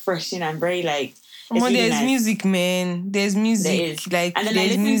like refreshing and very like. Really there's nice. Music, man. There's music. There is. Like, and then I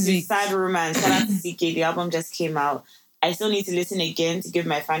listened to Sad Romance. Shout out to CK. The album just came out. I still need to listen again to give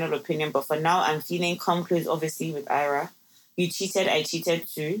my final opinion. But for now, I'm feeling Come Close, obviously, with Ira. You Cheated, I Cheated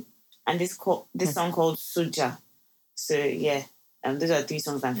Too. And this song called Soja. So, yeah. Those are 3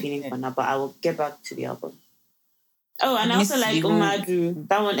 songs I'm feeling for now. But I will get back to the album. Oh, and I also like Umadu.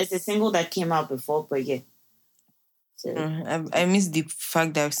 That one is a single that came out before, but yeah. So. I miss the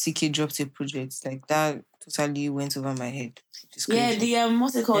fact that CK dropped a project. Like, that totally went over my head. Yeah, the,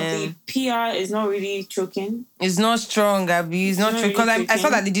 what's it called? The PR is not really choking. It's not strong, Abby. It's not true. Because I saw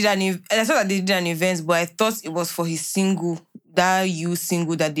that they did an event, but I thought it was for his single, that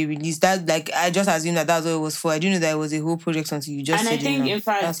single that they released. That, like, I just assumed that's what it was for. I didn't know that it was a whole project until you just said it. And I think, in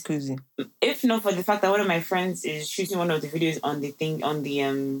fact, that's crazy. If not for the fact that one of my friends is shooting one of the videos on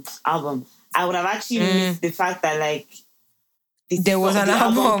the album, I would have actually missed the fact that, like, there was an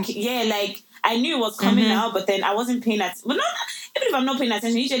album. Yeah, like, I knew it was coming out, but then I wasn't paying attention. But even if I'm not paying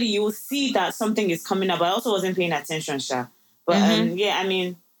attention, usually you will see that something is coming up, but I also wasn't paying attention, Sha. But, yeah, I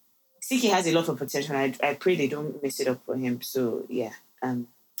mean, CK has a lot of potential. I pray they don't mess it up for him. So, yeah. Go and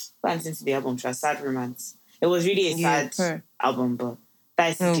listen to the album, Sha. Sad Romance. It was really a sad album, but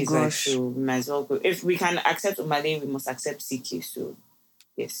that is CK's life, so we might as well go. If we can accept Umale, we must accept CK, so...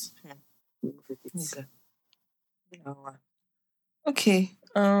 Yes. Okay.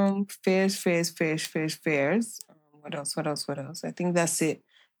 Okay. Fairs. What else? I think that's it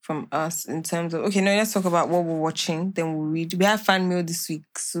from us in terms of. Okay, now let's talk about what we're watching. Then we'll read. We have fan mail this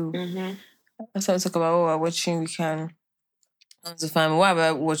week, so let's talk about what we're watching. We can. To find what have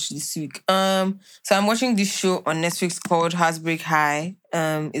I watched this week? So I'm watching this show on Netflix called Heartbreak High.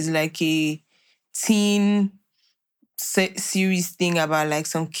 It's like a teen series thing about like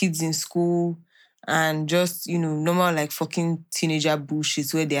some kids in school and just, normal like fucking teenager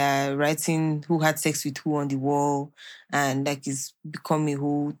bullshit where they are writing who had sex with who on the wall and like it's become a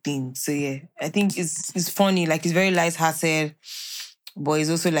whole thing. So yeah, I think it's funny, like it's very light-hearted, but it's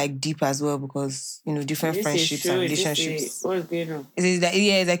also like deep as well because, different friendships and relationships. What's going on?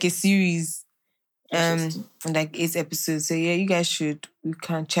 It's like a series. Like 8 episodes. So yeah, you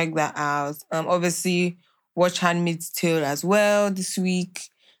can check that out. Obviously watch Handmaid's Tale as well this week.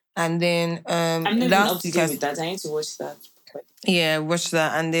 And then I'm never up to date with that. I need to watch that. Yeah, watch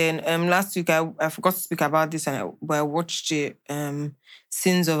that. And then last week I forgot to speak about this but I watched it,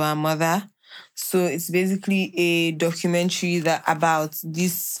 Sins of Our Mother. So it's basically a documentary about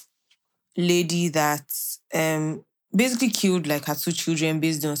this lady that basically killed like her 2 children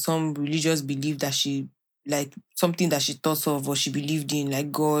based on some religious belief that she, like something that she thought of or she believed in,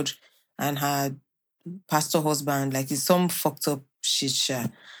 like God and her pastor husband. Like it's some fucked up shit.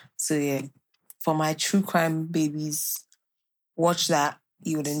 So yeah, for my true crime babies, watch that.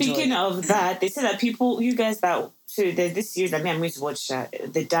 You would enjoy. Speaking of that, they say that so there's this series that I'm going to watch,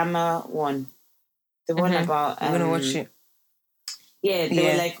 the Dama one. The one about... I'm going to watch it. Yeah, they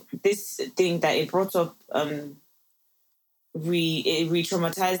were like this thing that it brought up, it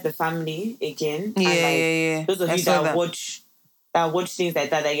re-traumatized the family again. Yeah. Those of you that watch things like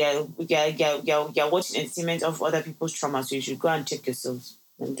that you're watching entertainment of other people's trauma, so you should go and check yourselves.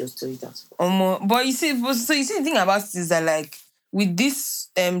 Let me just tell you that. But you see the thing about it is that like with this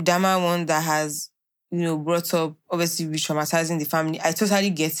Dama one that has, brought up obviously re-traumatizing the family, I totally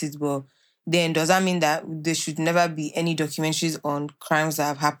get it, but then does that mean that there should never be any documentaries on crimes that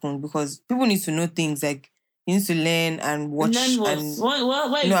have happened? Because people need to know things, like you need to learn and watch.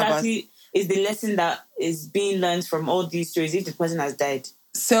 What exactly is the lesson that is being learned from all these stories if the person has died?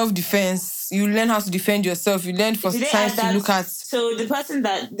 Self-defense. You learn how to defend yourself. You learn for science to look at. So the person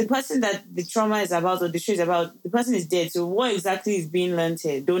that the trauma is about or the show is about, the person is dead. So what exactly is being learned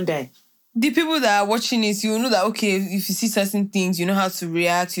here? Don't die. The people that are watching it, you know that, okay, if you see certain things, you know how to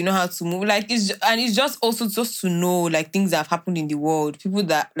react, you know how to move. Like, it's just also just to know, like, things that have happened in the world. People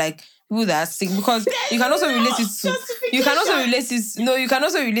that are sick. Because you can also relate it to... You can also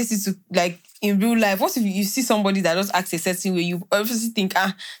relate it to, like, in real life. What if you see somebody that just acts a certain way? You obviously think,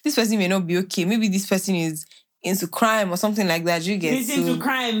 this person may not be okay. Maybe this person is into crime or something like that. You get into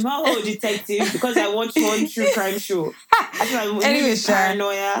crime, my whole detective, because I watched one true crime show. Anyway,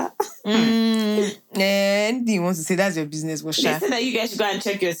 paranoia. Anything you want to say, that's your business. They said that you guys should go and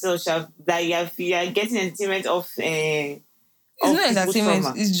check yourself, that you are getting entertainment of. It's not entertainment.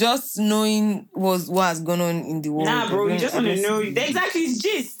 Trauma. It's just knowing what has gone on in the world. Nah, bro, you just want to know. Exactly, it's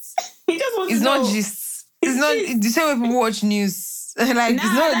gist. You just want to know. It's not gist. It's not the same way people watch news. Like it's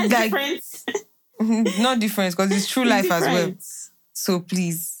not that's like different. It's not different because it's true life as well. So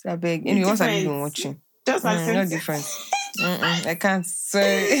please, I beg. Anyway, what have you been watching? Just not different. I can't.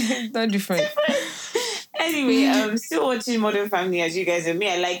 Sorry, not different. Anyway, I'm still watching Modern Family, as you guys know.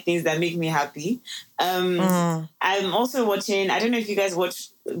 Me, I like things that make me happy. I'm also watching, I don't know if you guys watch,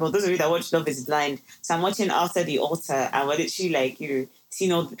 well, those of you that watch Love is Blind. So I'm watching After the Altar, and we're literally like,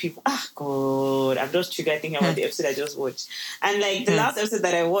 seeing all the people. God, I'm just triggered thinking about the episode I just watched. And like the last episode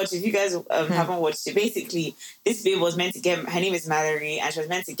that I watched, if you guys haven't watched it, basically, this babe was meant to her name is Mallory, and she was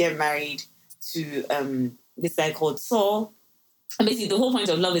meant to get married to this guy called Saul. And basically, the whole point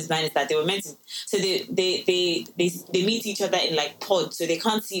of Love is Blind is that they were meant to... So they meet each other in, like, pods, so they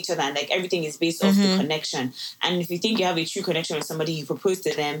can't see each other, and, like, everything is based off the connection. And if you think you have a true connection with somebody, you propose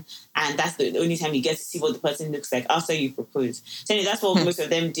to them, and that's the only time you get to see what the person looks like after you propose. So anyway, that's what most of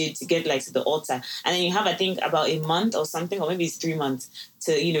them did to get, like, to the altar. And then you have, I think, about a month or something, or maybe it's 3 months,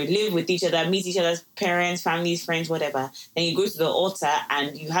 to, live with each other, meet each other's parents, families, friends, whatever. Then you go to the altar,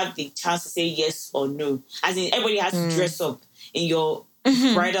 and you have the chance to say yes or no. As in, everybody has to dress up in your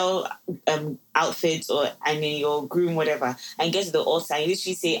bridal outfit and in your groom, whatever, and get to the altar and you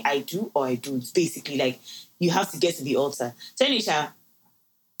literally say, I do or I don't. It's basically like you have to get to the altar. So Nisha,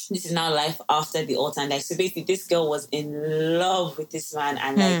 this is now life after the altar. And like, so basically this girl was in love with this man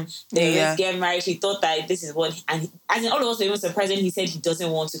and like they were get married. She thought that this is what, and as in all of us were even surprised when he said he doesn't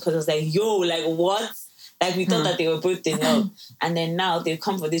want to, because I was like, yo, like what? Like, we thought that they were both in love. And then now they've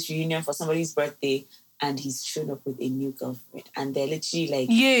come for this reunion for somebody's birthday and he's shown up with a new girlfriend. And they're literally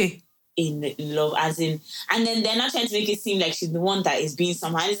like in love, as in... And then they're not trying to make it seem like she's the one that is being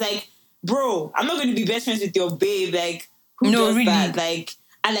somehow. And it's like, bro, I'm not going to be best friends with your babe. Like, who does that? Like...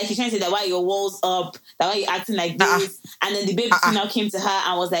 And like, you're trying to say that why your walls up, that why you're acting like this. And then the babe now came to her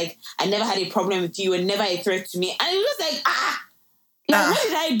and was like, I never had a problem with you and never a threat to me. And it was like, like, what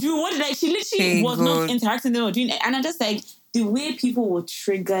did I do? What did I... She literally was not interacting with them or doing it. And I'm just like, the way people will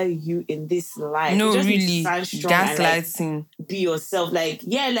trigger you in this life. No, just really. Gaslighting. Like, be yourself. Like,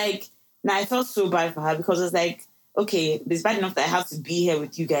 yeah, like, now I felt so bad for her because I was like, okay, it's bad enough that I have to be here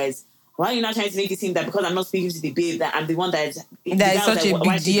with you guys. Why are you not trying to make it seem that because I'm not speaking to the babe that I'm the one that is such a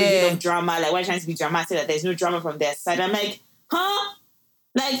big deal of drama? Like, why are you trying to be dramatic that there's no drama from their side? I'm like, huh?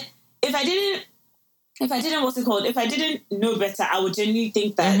 Like, if I didn't, what's it called? If I didn't know better, I would genuinely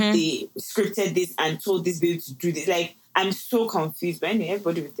think that they scripted this and told this babe to do this. Like, I'm so confused. But anyway,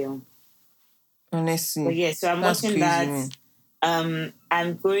 everybody with their own. Honestly. But yeah, so I'm watching that.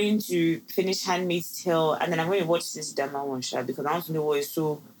 I'm going to finish Handmaid's Tale and then I'm going to watch this Dama one shot because I want to know what is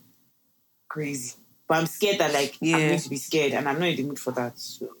so crazy. But I'm scared that, like, I'm going to be scared and I'm not in the mood for that.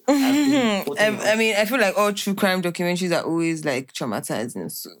 So I mean, I feel like all true crime documentaries are always, like,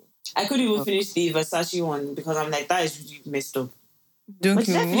 traumatizing. So I couldn't even finish the Versace one because I'm like, that is really messed up. Don't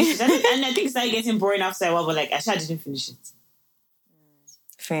kill me. And I think it started getting boring after a while, but, like, I didn't finish it.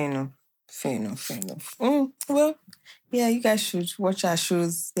 Fair enough. Well, yeah, you guys should watch our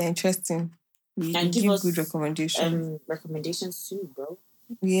shows. They're interesting. And give us good recommendations. Recommendations too, bro.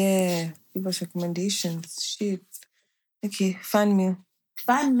 Yeah, give us recommendations. Shit. Okay, fan mail.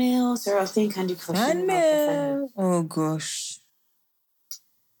 Sorry, I was saying Candy Crush. Fan mail. Oh gosh.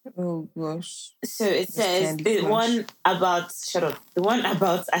 So it says the one about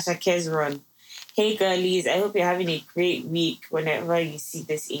Ashake's run. Hey girlies, I hope you're having a great week whenever you see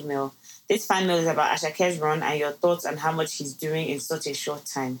this email. This fan mail is about Ashake's run and your thoughts on how much he's doing in such a short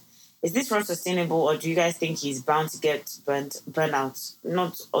time. Is this run sustainable or do you guys think he's bound to get burnout,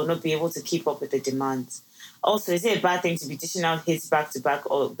 not be able to keep up with the demands? Also, is it a bad thing to be dishing out hits back to back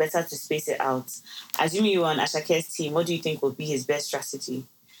or better to space it out? Assuming you're on Ashake's team, what do you think will be his best strategy?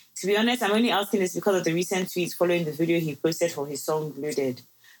 To be honest, I'm only asking this because of the recent tweets following the video he posted for his song Loaded.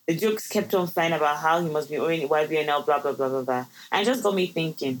 The jokes kept on flying about how he must be owing YBNL, blah, blah, blah, blah, blah. And it just got me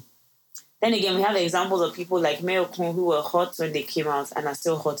thinking. Then again, we have examples of people like Mayo Kun who were hot when they came out and are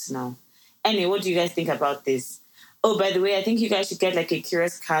still hot now. Anyway, what do you guys think about this? Oh, by the way, I think you guys should get like a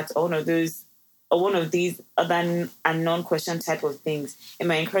Curious Cat or one of these other and non-question type of things. It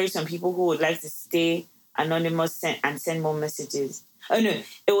might encourage some people who would like to stay anonymous and send more messages. Oh no,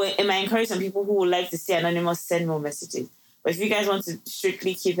 it might encourage some people who would like to stay anonymous, send more messages. But if you guys want to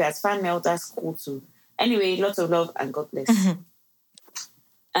strictly keep it as fan mail, that's cool too. Anyway, lots of love and God bless.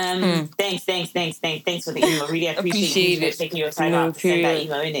 Thanks for the email. Really appreciate you taking your time out to send that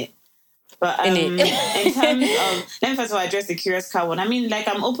email, innit? But in terms of, let me first of all address the Curious Cat one. I mean, like,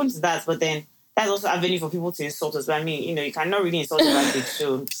 I'm open to that, but then that's also a venue for people to insult us. But I mean, you cannot really insult your language,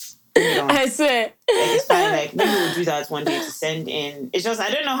 so I swear. Like, it's fine. Like, maybe we'll do that one day to send in. It's just,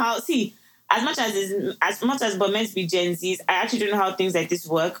 I don't know how. See, as much as we're meant to be Gen Zs, I actually don't know how things like this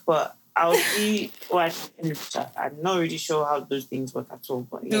work. But I'll see what in the future. I'm not really sure how those things work at all.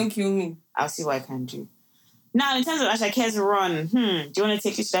 But yeah, don't kill me. I'll see what I can do. Now, in terms of Ashake's run, do you want to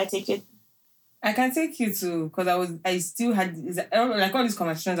take it? Should I take it? I can take you too, because I still had, like, all these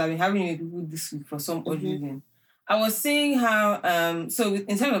conversations I've been having with people this week for some odd reason. I was saying how, so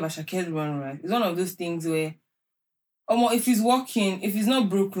in terms of Ashake's run, right, it's one of those things where, if he's working, if it's not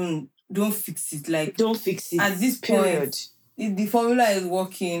broken, don't fix it. Like, don't fix it. At this point, the formula is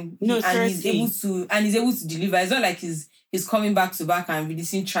working. No, and he's able to deliver. It's not like he's coming back to back and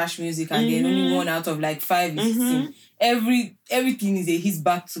releasing trash music and then only 1 out of like 5 is hitting. Everything is he's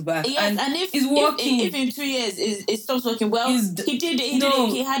back to back. Yes, and if it's working. If in 2 years it stops working, well,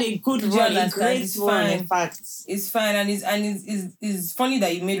 he had a good run, a great run. In fact, it's fine, and it's funny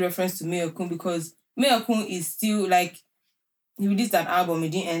that you made reference to Mayo Kun, because Mayo Kun is still like, he released an album,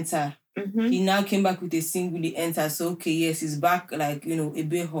 it didn't enter. He now came back with a single, it entered. So okay, yes, he's back, like, a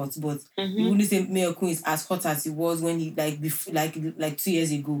bit hot, but you wouldn't say Mayo Kun is as hot as he was when he like 2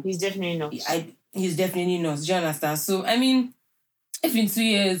 years ago. He's definitely not. He's definitely not. Do you understand? So I mean, if in 2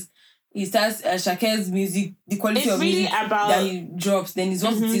 years he starts Ashake's music, the quality of really music that he drops, then it's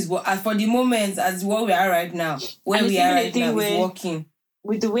what it is. But as for the moment, as what we are right now, is working.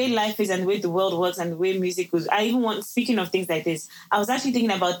 With the way life is and the way the world works and the way music goes, speaking of things like this, I was actually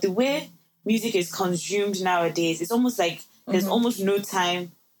thinking about the way music is consumed nowadays. It's almost like there's almost no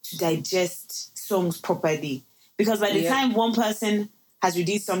time to digest songs properly. Because by the time one person has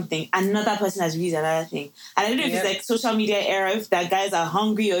released something, another person has released another thing. And I don't know if it's like social media era, if that guys are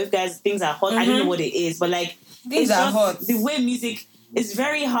hungry or if things are hot. I don't know what it is, but like things are hot. The way music, it's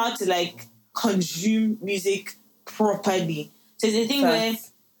very hard to like consume music properly. So it's a thing where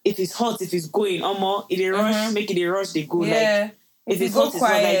if it's hot, if it's going, if they rush, make it a rush, they go. Like if it's hot, it's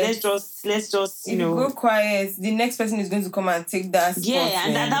quiet. Like let's just you know, go quiet. The next person is going to come and take that spot. Yeah,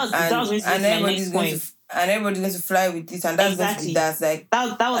 and that was my next point. And everybody's going to fly with it, and that's exactly that's like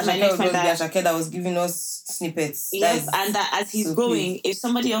that was my next point. That was giving us snippets. Yes, and that as he's going, if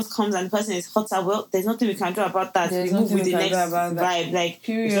somebody else comes and the person is hotter, well, there's nothing we can do about that. We move with the next vibe. Like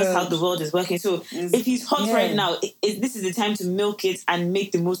it's just how the world is working. So if he's hot right now, this is the time to milk it and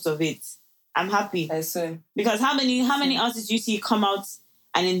make the most of it. I'm happy. I see. Because how many artists do you see come out?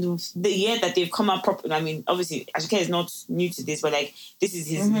 And in the year that they've come out properly, I mean, obviously, Ashake is not new to this, but like, this is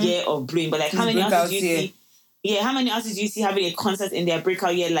his year of blowing. But like, how many artists do you see? Yeah, how many artists do you see having a concert in their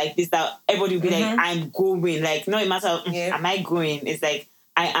breakout year like this that everybody will be like, I'm going? Like, no matter, am I going? It's like,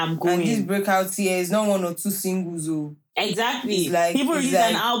 I am going. And this breakout year is not 1 or 2 singles. Oh. Exactly. It's like, people release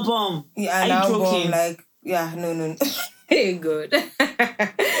an album. Yeah, an album. Joking? Like, yeah, no. Hey, good.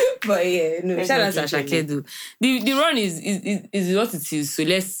 But yeah, no. Shout out to Ashake though. The run is what it is. So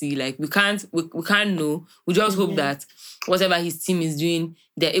let's see. Like we can't know. We just hope that whatever his team is doing,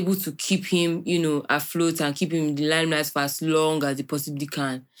 they're able to keep him, you know, afloat and keep him in the limelight for as long as they possibly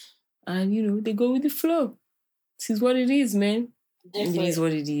can. And you know, they go with the flow. This is what it is, man. It is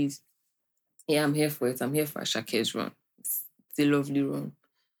what it is. Yeah, I'm here for it. I'm here for Ashake's run. It's a lovely run.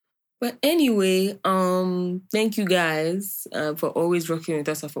 But anyway, thank you guys for always rocking with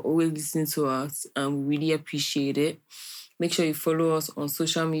us and for always listening to us. We really appreciate it. Make sure you follow us on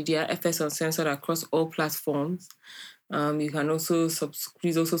social media, FS Uncensored across all platforms. You can also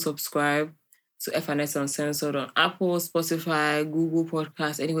subscribe to FNS Uncensored on Apple, Spotify, Google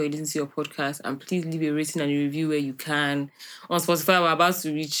Podcasts, anywhere you listen to your podcast. And please leave a rating and a review where you can. On Spotify, we're about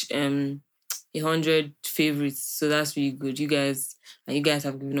to reach 100 favorites, so that's really good. You guys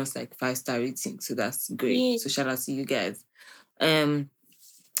have given us like 5-star ratings, so that's great. Yeah. So shout out to you guys.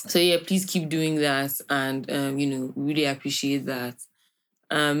 So yeah, please keep doing that, and you know, really appreciate that.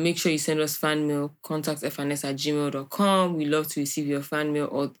 Make sure you send us fan mail. Contact fns@gmail.com. We love to receive your fan mail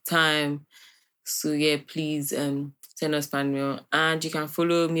all the time. So yeah, please send us fan mail, and you can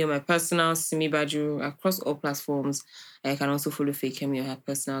follow me on my personal Simi Badru across all platforms. And you can also follow Faye Kemi on her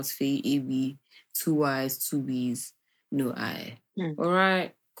personals, Faye AB, 2 Y's, 2 B's, no I. All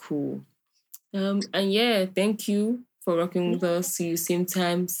right, cool. And yeah, thank you for rocking with us. See you same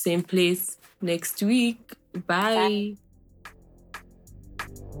time, same place next week. Bye.